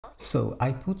So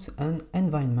I put an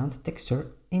environment texture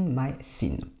in my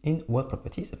scene in World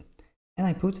Properties, and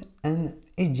I put an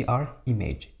HDR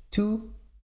image to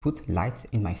put light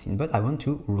in my scene, but I want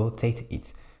to rotate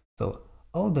it. So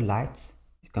all the light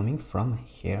is coming from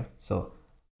here. So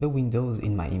the windows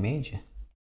in my image,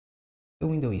 the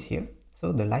window is here,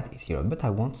 so the light is here, but I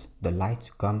want the light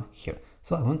to come here.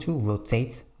 So I want to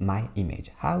rotate my image.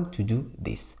 How to do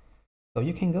this? So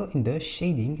you can go in the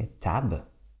shading tab,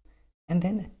 and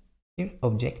then here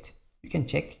object, you can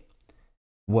check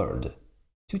world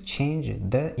to change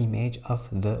the image of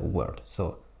the world.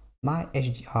 So my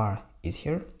HDR is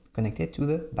here connected to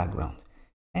the background,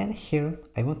 and here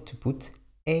I want to put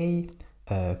a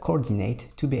coordinate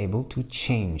to be able to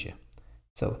change.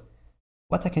 So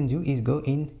what I can do is go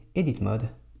in edit mode,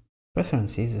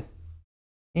 preferences,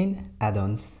 in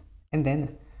add-ons, and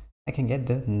then I can get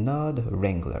the node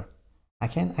wrangler. I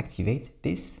can activate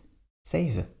this,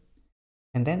 save,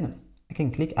 and then I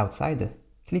can click outside,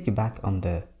 click back on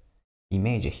the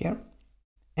image here,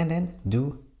 and then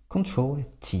do Ctrl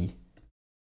T,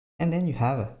 and then you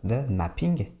have the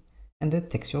mapping and the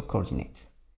texture coordinates.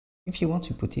 If you want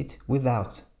to put it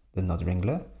without the node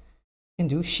wrangler, you can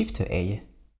do Shift A,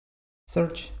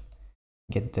 search,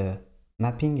 get the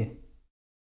mapping,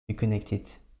 you connect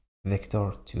it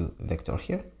vector to vector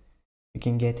here, you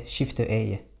can get Shift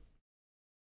A,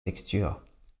 texture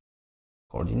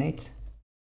coordinate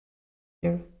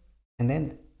here, and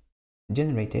then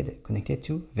generated connected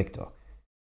to vector.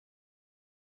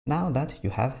 Now that you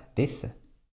have this,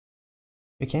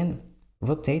 you can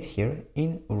rotate here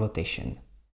in rotation.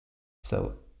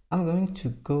 So I'm going to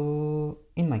go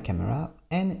in my camera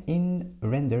and in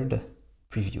rendered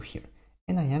preview here,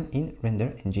 and I am in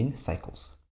render engine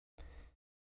cycles.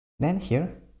 Then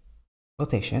here,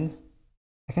 rotation,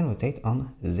 I can rotate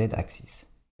on Z axis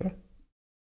here,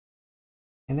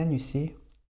 and then you see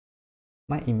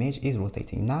my image is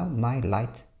rotating. Now my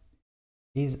light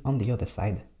is on the other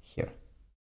side here,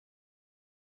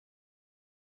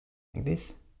 like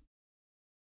this,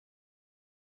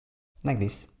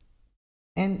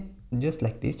 and just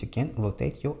like this you can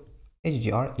rotate your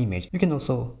HDR image. You can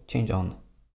also change on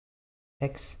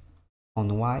X,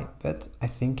 on Y, but I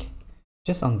think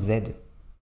just on Z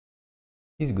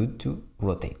is good to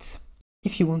rotate.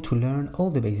 If you want to learn all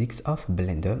the basics of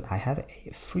Blender, I have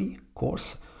a free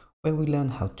course where we learn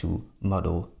how to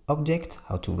model objects,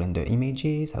 how to render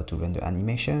images, how to render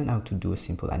animation, how to do a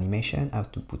simple animation, how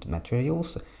to put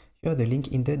materials. You have the link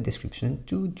in the description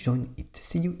to join it.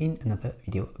 See you in another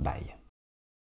video. Bye.